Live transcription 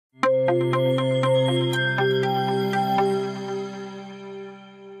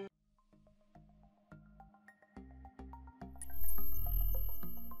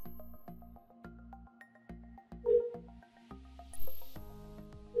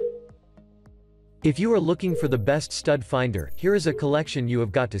If you are looking for the best stud finder, here is a collection you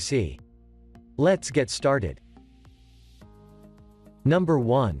have got to see. Let's get started. Number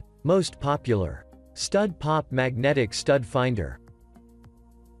 1. Most popular. StudPop Magnetic Stud Finder.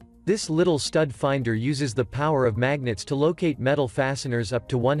 This little stud finder uses the power of magnets to locate metal fasteners up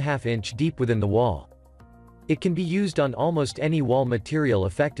to 1/2 inch deep within the wall. It can be used on almost any wall material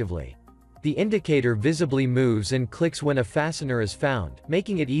effectively. The indicator visibly moves and clicks when a fastener is found,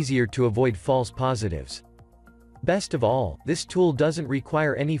 making it easier to avoid false positives. Best of all, this tool doesn't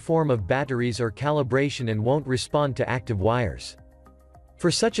require any form of batteries or calibration and won't respond to active wires. For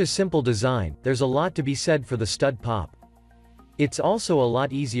such a simple design, there's a lot to be said for the StudPop. It's also a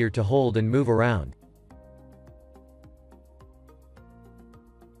lot easier to hold and move around.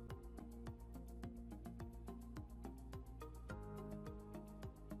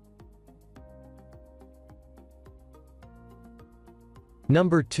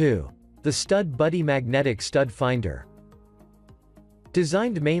 Number 2. The StudBuddy Magnetic Stud Finder.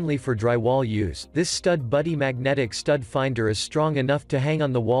 Designed mainly for drywall use, this StudBuddy Magnetic Stud Finder is strong enough to hang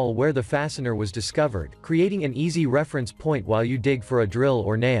on the wall where the fastener was discovered, creating an easy reference point while you dig for a drill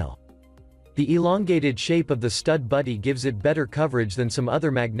or nail. The elongated shape of the StudBuddy gives it better coverage than some other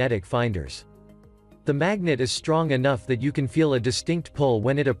magnetic finders. The magnet is strong enough that you can feel a distinct pull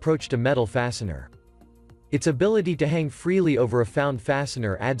when it approached a metal fastener. Its ability to hang freely over a found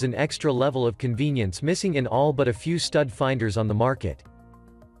fastener adds an extra level of convenience missing in all but a few stud finders on the market.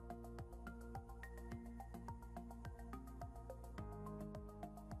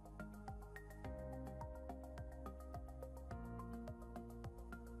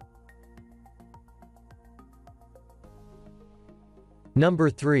 Number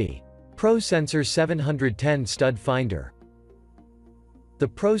 3. ProSensor 710 Stud Finder. The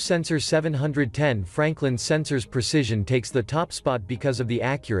ProSensor 710 Franklin sensor's precision takes the top spot because of the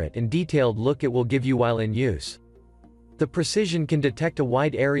accurate and detailed look it will give you while in use. The precision can detect a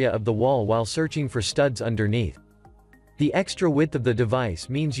wide area of the wall while searching for studs underneath. The extra width of the device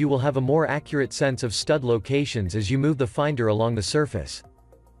means you will have a more accurate sense of stud locations as you move the finder along the surface.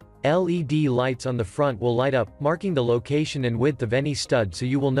 LED lights on the front will light up, marking the location and width of any stud so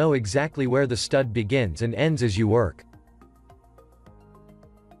you will know exactly where the stud begins and ends as you work.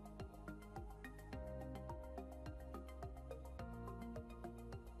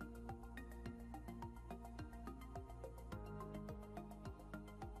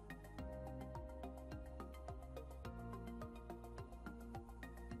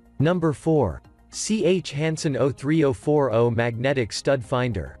 Number 4. Hanson 03040 Magnetic Stud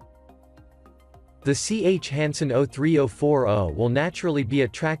Finder. The Hanson 03040 will naturally be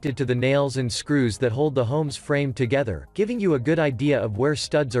attracted to the nails and screws that hold the home's frame together, giving you a good idea of where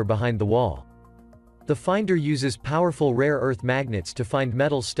studs are behind the wall. The finder uses powerful rare earth magnets to find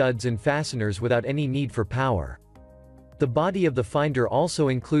metal studs and fasteners without any need for power. The body of the finder also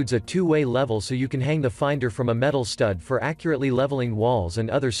includes a two-way level so you can hang the finder from a metal stud for accurately leveling walls and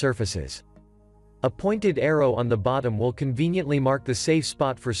other surfaces. A pointed arrow on the bottom will conveniently mark the safe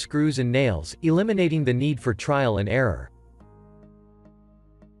spot for screws and nails, eliminating the need for trial and error.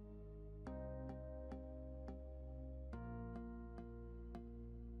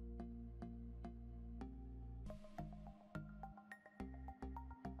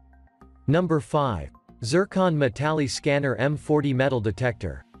 Number 5. Zircon MetalliScanner M40 Metal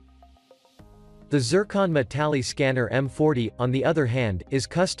Detector. The Zircon MetalliScanner M40, on the other hand, is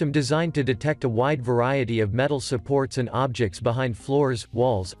custom designed to detect a wide variety of metal supports and objects behind floors,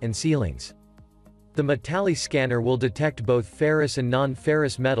 walls, and ceilings. The MetalliScanner will detect both ferrous and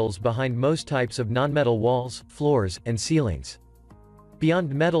non-ferrous metals behind most types of non-metal walls, floors, and ceilings.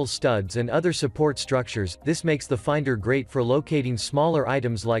 Beyond metal studs and other support structures, this makes the finder great for locating smaller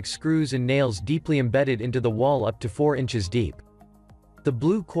items like screws and nails deeply embedded into the wall up to 4 inches deep. The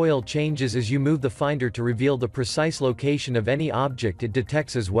blue coil changes as you move the finder to reveal the precise location of any object it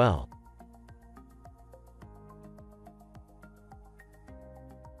detects as well.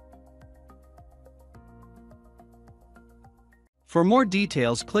 For more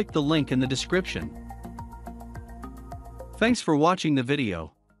details, click the link in the description. Thanks for watching the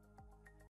video.